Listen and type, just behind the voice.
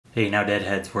Hey now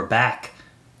Deadheads, we're back.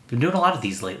 Been doing a lot of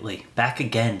these lately. Back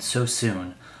again so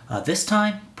soon. This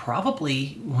time,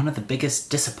 probably one of the biggest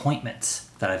disappointments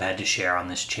that I've had to share on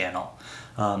this channel.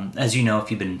 As you know,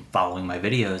 if you've been following my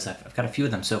videos, I've got a few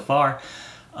of them so far.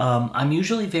 I'm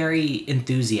usually very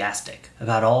enthusiastic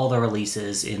about all the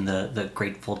releases in the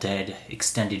Grateful Dead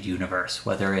extended universe,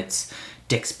 whether it's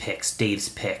Dick's Picks, Dave's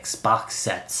Picks, box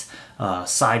sets,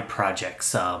 side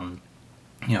projects,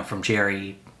 you know, from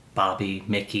Jerry, Bobby,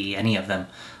 Mickey, any of them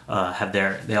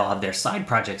they all have their side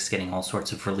projects getting all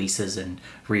sorts of releases and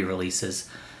re-releases.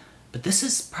 But this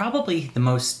is probably the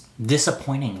most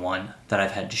disappointing one that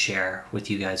I've had to share with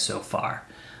you guys so far.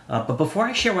 But before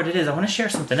I share what it is, I want to share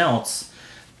something else.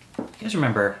 You guys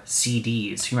remember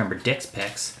CDs? You remember Dick's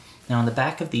Picks? Now on the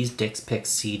back of these Dick's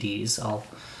Picks CDs, I'll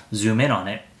zoom in on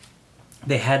it,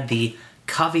 they had the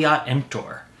caveat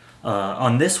emptor.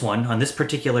 On this one, on this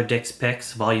particular Dick's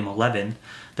Picks, volume 11,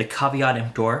 the caveat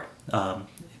emptor,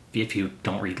 if you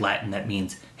don't read Latin, that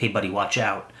means, hey buddy, watch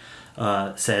out,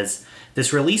 says,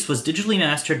 this release was digitally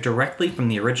mastered directly from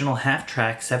the original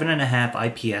half-track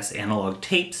 7.5 IPS analog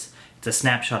tapes. It's a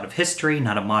snapshot of history,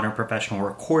 not a modern professional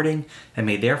recording, and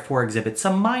may therefore exhibit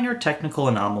some minor technical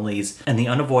anomalies and the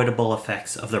unavoidable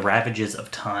effects of the ravages of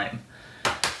time.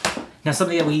 Now,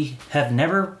 something that we have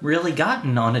never really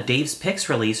gotten on a Dave's Picks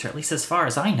release, or at least as far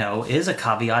as I know, is a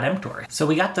caveat emptor. So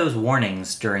we got those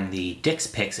warnings during the Dick's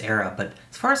Picks era, but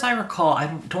as far as I recall, I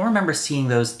don't remember seeing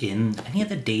those in any of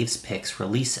the Dave's Picks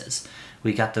releases.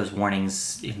 We got those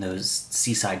warnings in those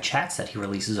Seaside chats that he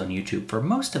releases on YouTube for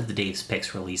most of the Dave's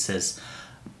Picks releases,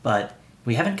 but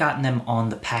we haven't gotten them on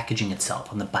the packaging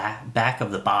itself, on the back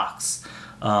of the box.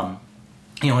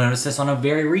 You'll notice this on a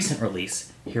very recent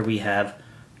release. Here we have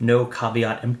no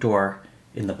caveat emptor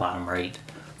in the bottom right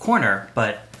corner,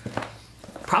 but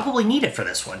probably need it for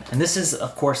this one. And this is,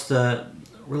 of course, the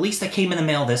release that came in the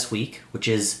mail this week, which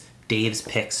is Dave's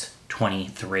Picks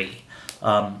 23.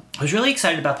 I was really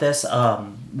excited about this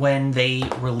when they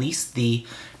released the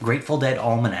Grateful Dead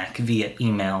Almanac via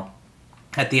email.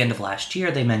 At the end of last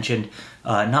year, they mentioned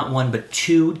not one but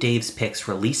two Dave's Picks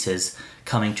releases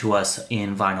coming to us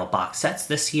in vinyl box sets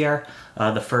this year.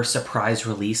 The first surprise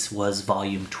release was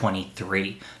volume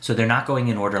 23. So they're not going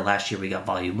in order. Last year we got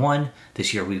volume 1.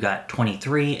 This year we've got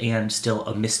 23 and still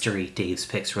a mystery Dave's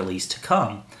Picks release to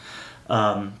come.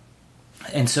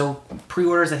 And so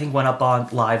pre-orders I think went up on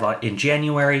live in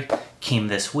January, came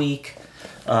this week.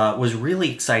 Was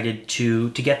really excited to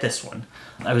get this one.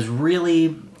 I was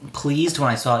really pleased when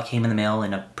I saw it came in the mail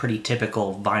in a pretty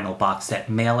typical vinyl box set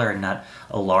mailer and not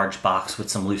a large box with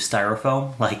some loose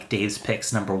styrofoam like Dave's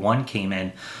Picks #1 came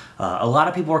in. A lot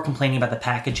of people were complaining about the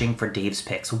packaging for Dave's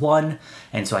Picks 1,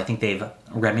 and so I think they've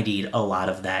remedied a lot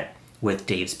of that with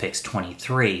Dave's Picks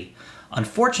 23.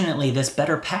 Unfortunately, this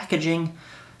better packaging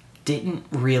didn't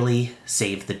really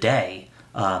save the day,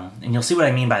 and you'll see what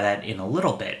I mean by that in a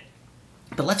little bit.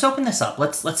 But let's open this up.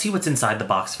 Let's see what's inside the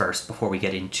box first before we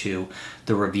get into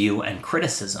the review and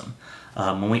criticism.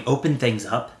 When we open things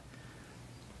up,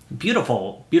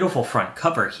 beautiful, beautiful front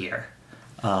cover here.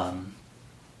 Of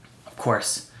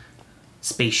course,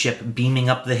 spaceship beaming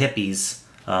up the hippies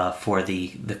for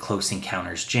the Close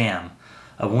Encounters jam.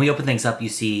 When we open things up, you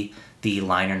see the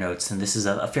liner notes, and this is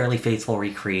a fairly faithful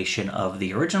recreation of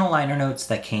the original liner notes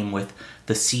that came with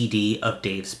the CD of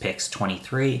Dave's Picks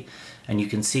 23. And you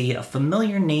can see a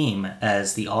familiar name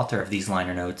as the author of these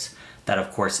liner notes. That,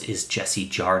 of course, is Jesse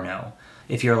Jarnow.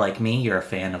 If you're like me, you're a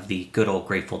fan of the good old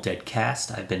Grateful Dead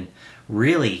cast. I've been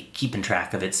really keeping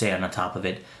track of it, staying on top of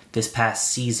it. This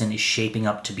past season is shaping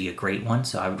up to be a great one,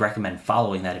 so I would recommend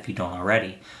following that if you don't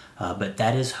already. But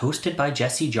that is hosted by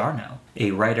Jesse Jarnow,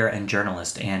 a writer and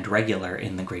journalist and regular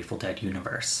in the Grateful Dead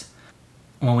universe.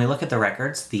 When we look at the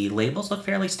records, the labels look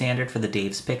fairly standard for the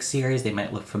Dave's Picks series. They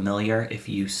might look familiar if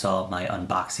you saw my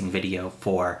unboxing video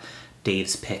for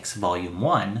Dave's Picks Volume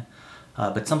 1.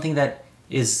 But something that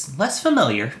is less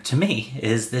familiar to me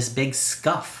is this big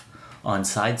scuff on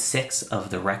side 6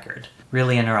 of the record,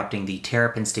 really interrupting the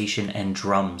Terrapin Station and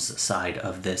drums side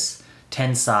of this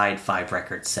 10-side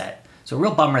 5-record set. So a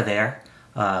real bummer there.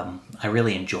 I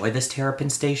really enjoy this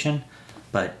Terrapin Station,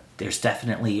 but there's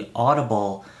definitely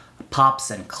audible pops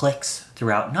and clicks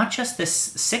throughout not just this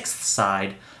 6th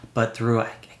side, but through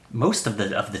most of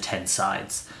the 10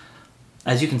 sides.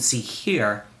 As you can see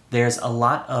here, there's a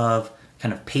lot of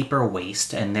kind of paper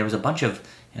waste, and there was a bunch of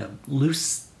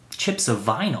loose chips of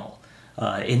vinyl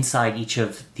inside each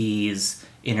of these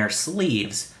inner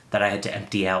sleeves that I had to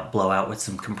empty out, blow out with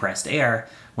some compressed air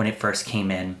when it first came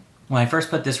in. When I first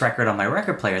put this record on my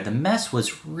record player, the mess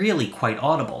was really quite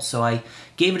audible, so I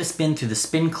gave it a spin through the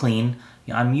spin clean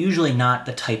I'm usually not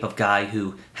the type of guy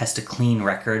who has to clean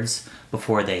records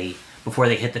before they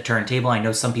hit the turntable. I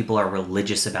know some people are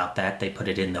religious about that. They put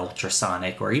it in the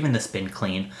ultrasonic or even the spin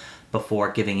clean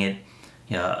before giving it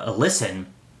a listen.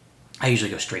 I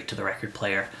usually go straight to the record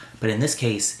player. But in this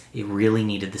case, it really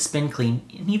needed the spin clean.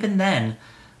 And even then,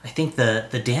 I think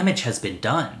the damage has been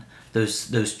done.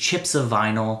 Those chips of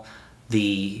vinyl,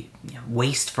 the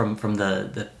waste from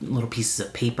the little pieces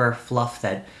of paper fluff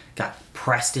that got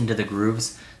pressed into the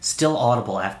grooves, still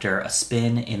audible after a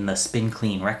spin in the spin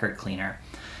clean record cleaner.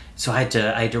 So I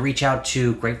had to reach out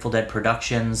to Grateful Dead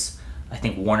Productions. I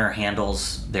think Warner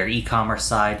handles their e-commerce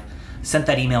side. Sent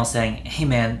that email saying, hey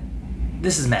man,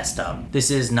 this is messed up.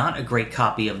 This is not a great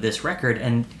copy of this record,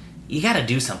 and you gotta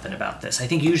do something about this. I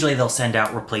think usually they'll send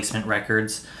out replacement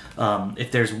records.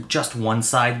 If there's just one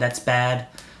side that's bad,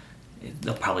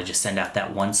 they'll probably just send out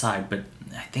that one side, but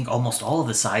I think almost all of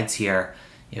the sides here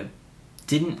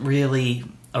didn't really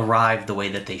arrive the way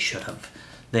that they should have.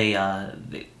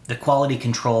 The quality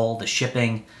control, the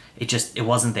shipping, it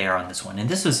wasn't there on this one. And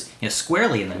this was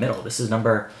squarely in the middle. This is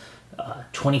number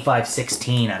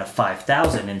 2516 out of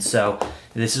 5,000, and so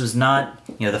this was not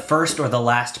the first or the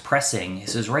last pressing.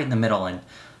 This is right in the middle, and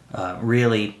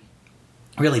really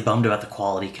bummed about the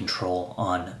quality control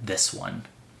on this one.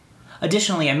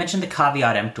 Additionally, I mentioned the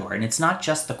caveat emptor, and it's not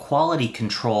just the quality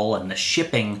control and the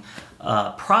shipping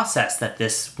process that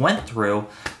this went through,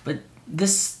 but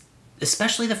this,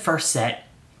 especially the first set,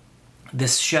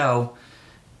 this show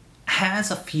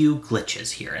has a few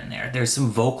glitches here and there. There's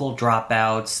some vocal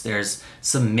dropouts, there's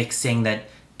some mixing that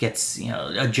gets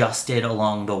adjusted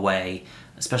along the way,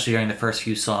 especially during the first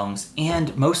few songs,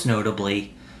 and most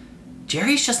notably,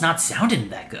 Jerry's just not sounding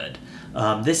that good.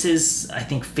 This is, I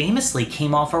think, famously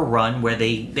came off a run where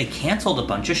they canceled a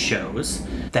bunch of shows.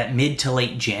 That mid to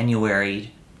late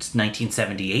January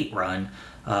 1978 run,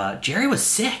 Jerry was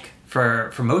sick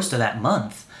for most of that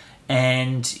month,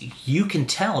 and you can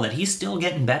tell that he's still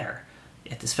getting better,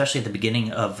 especially at the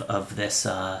beginning of this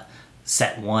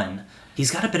set one. He's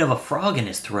got a bit of a frog in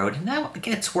his throat, and that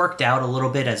gets worked out a little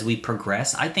bit as we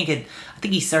progress. I think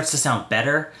he starts to sound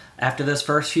better after those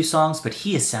first few songs, but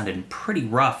he has sounded pretty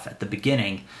rough at the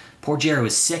beginning. Poor Jerry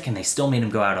was sick, and they still made him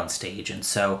go out on stage, and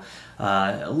so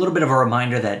a little bit of a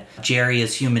reminder that Jerry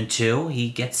is human too. He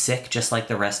gets sick just like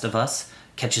the rest of us,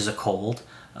 catches a cold,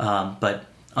 but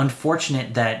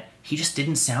unfortunate that he just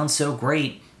didn't sound so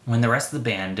great when the rest of the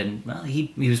band, and well,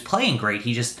 he was playing great,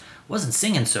 he just wasn't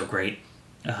singing so great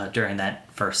during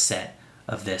that first set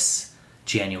of this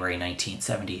January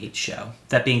 1978 show.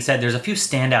 That being said, there's a few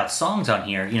standout songs on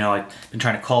here. I've been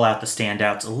trying to call out the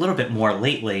standouts a little bit more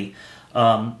lately.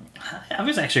 I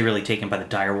was actually really taken by the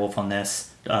Direwolf on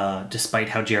this, despite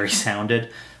how Jerry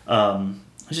sounded.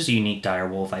 It's just a unique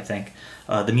Direwolf, I think.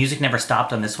 The Music Never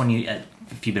Stopped on this one,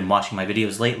 if you've been watching my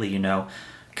videos lately,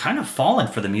 kind of fallen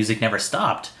for The Music Never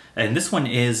Stopped. And this one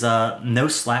is no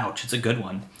slouch. It's a good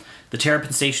one. The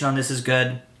Terrapin Station on this is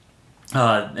good.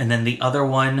 And then the other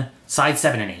one, side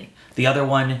 7 and 8. The other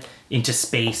one, Into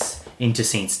Space, Into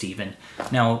St. Stephen.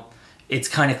 Now, it's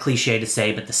kind of cliche to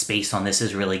say, but the space on this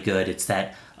is really good. It's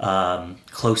that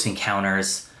Close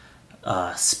Encounters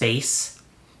space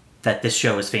that this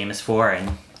show is famous for,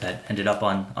 and that ended up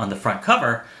on the front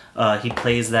cover. He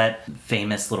plays that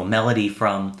famous little melody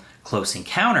from Close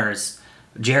Encounters.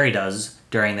 Jerry does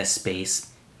during this space.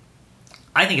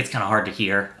 I think it's kind of hard to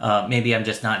hear. Maybe I'm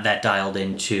just not that dialed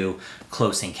into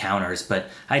Close Encounters, but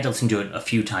I had to listen to it a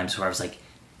few times where I was like,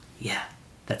 yeah,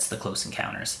 that's the Close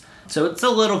Encounters. So it's a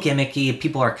little gimmicky.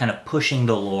 People are kind of pushing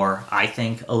the lore, I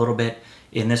think, a little bit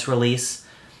in this release.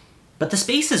 But the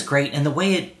space is great, and the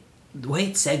way it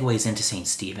segues into St.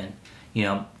 Stephen.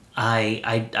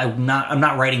 I'm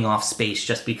not writing off space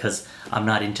just because I'm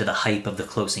not into the hype of the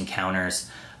Close Encounters.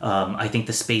 I think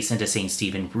the space into St.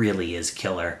 Stephen really is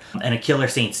killer. And a killer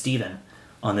St. Stephen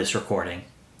on this recording.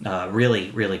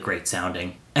 Really, really great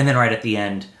sounding. And then right at the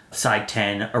end, side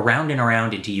 10, Around and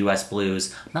Around into US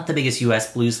Blues. I'm not the biggest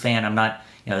US Blues fan. I'm not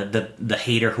the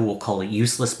hater who will call it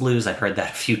useless blues. I've heard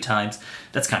that a few times.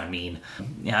 That's kind of mean.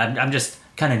 I'm just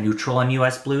kind of neutral on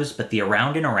US Blues, but the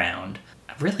Around and Around,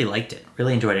 I really liked it.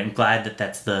 Really enjoyed it. I'm glad that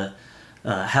that's the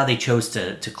how they chose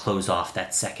to close off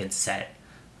that second set.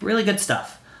 Really good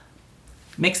stuff.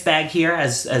 Mixed bag here,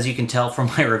 as you can tell from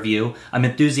my review. I'm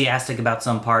enthusiastic about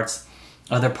some parts.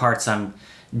 Other parts I'm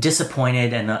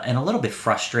disappointed and a little bit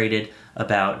frustrated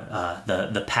about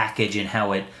the package and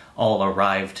how it all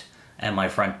arrived at my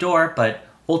front door. But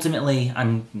ultimately,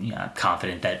 I'm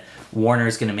confident that Warner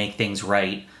is going to make things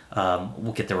right.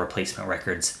 We'll get the replacement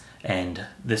records, and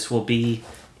this will be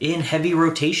in heavy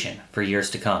rotation for years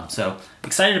to come. So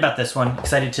excited about this one.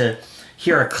 Excited to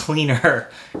hear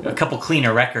a couple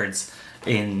cleaner records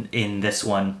in this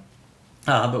one.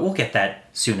 But we'll get that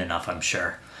soon enough, I'm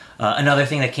sure. Another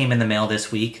thing that came in the mail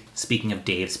this week, speaking of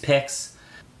Dave's Picks,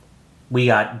 we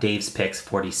got Dave's Picks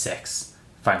 46.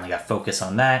 Finally got focus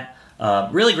on that.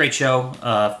 Really great show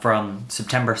from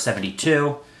September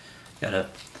 72. Got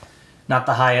not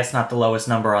the highest, not the lowest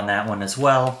number on that one as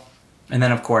well. And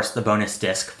then, of course, the bonus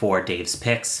disc for Dave's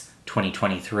Picks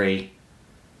 2023.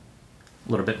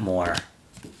 A little bit more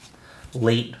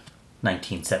late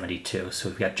 1972. So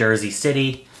we've got Jersey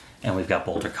City and we've got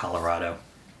Boulder, Colorado.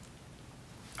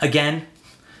 Again,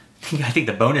 I think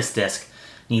the bonus disc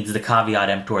needs the caveat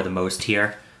emptor the most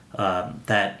here.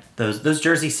 That those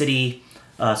Jersey City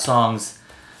songs,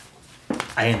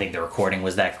 I didn't think the recording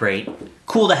was that great.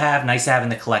 Cool to have, nice to have in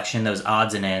the collection, those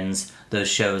odds and ends, those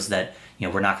shows that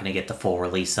we're not going to get the full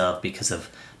release of because of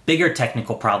bigger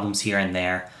technical problems here and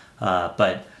there.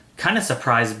 But kind of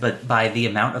surprised by the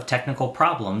amount of technical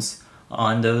problems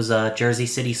on those Jersey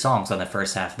City songs on the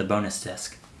first half of the bonus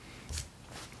disc.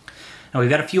 Now we've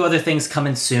got a few other things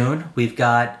coming soon. We've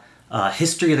got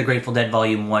History of the Grateful Dead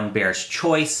Volume 1 Bear's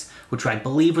Choice, which I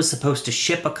believe was supposed to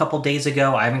ship a couple days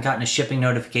ago. I haven't gotten a shipping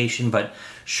notification, but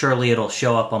surely it'll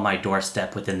show up on my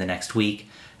doorstep within the next week,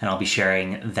 and I'll be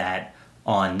sharing that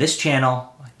on this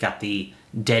channel. I got the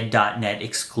Dead.net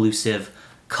exclusive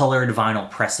colored vinyl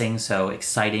pressing, so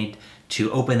excited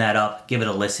to open that up, give it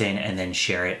a listen, and then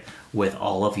share it with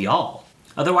all of y'all.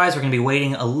 Otherwise, we're going to be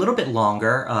waiting a little bit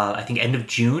longer, I think end of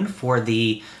June, for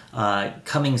the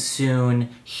coming soon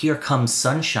Here Comes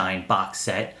Sunshine box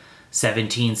set.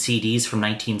 17 CDs from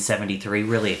 1973.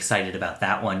 Really excited about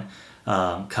that one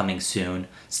coming soon.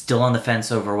 Still on the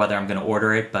fence over whether I'm going to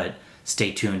order it, but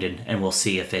stay tuned and we'll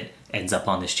see if it ends up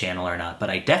on this channel or not. But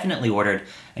I definitely ordered,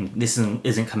 and this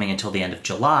isn't coming until the end of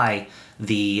July,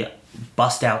 the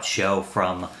Bust Out show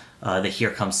from the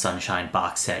Here Comes Sunshine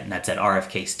box set, and that's at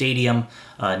RFK Stadium.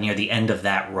 Near the end of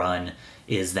that run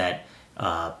is that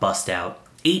Bust Out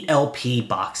 8 LP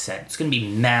box set. It's going to be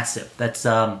massive. That's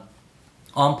on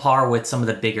par with some of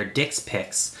the bigger Dick's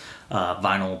Picks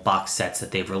vinyl box sets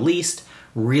that they've released.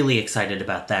 Really excited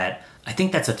about that. I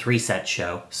think that's a 3-set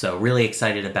show, so really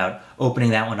excited about opening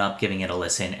that one up, giving it a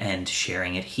listen, and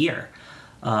sharing it here.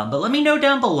 But let me know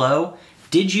down below,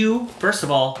 first of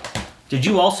all, did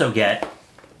you also get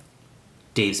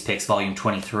Dave's Picks Volume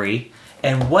 23?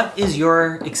 And what is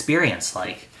your experience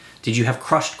like? Did you have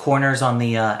crushed corners on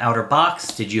the outer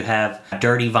box? Did you have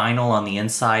dirty vinyl on the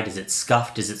inside? Is it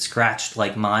scuffed? Is it scratched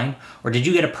like mine? Or did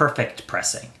you get a perfect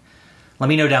pressing? Let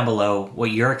me know down below what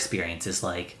your experience is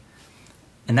like.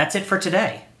 And that's it for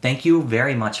today. Thank you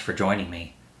very much for joining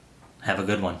me. Have a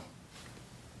good one.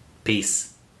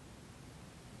 Peace.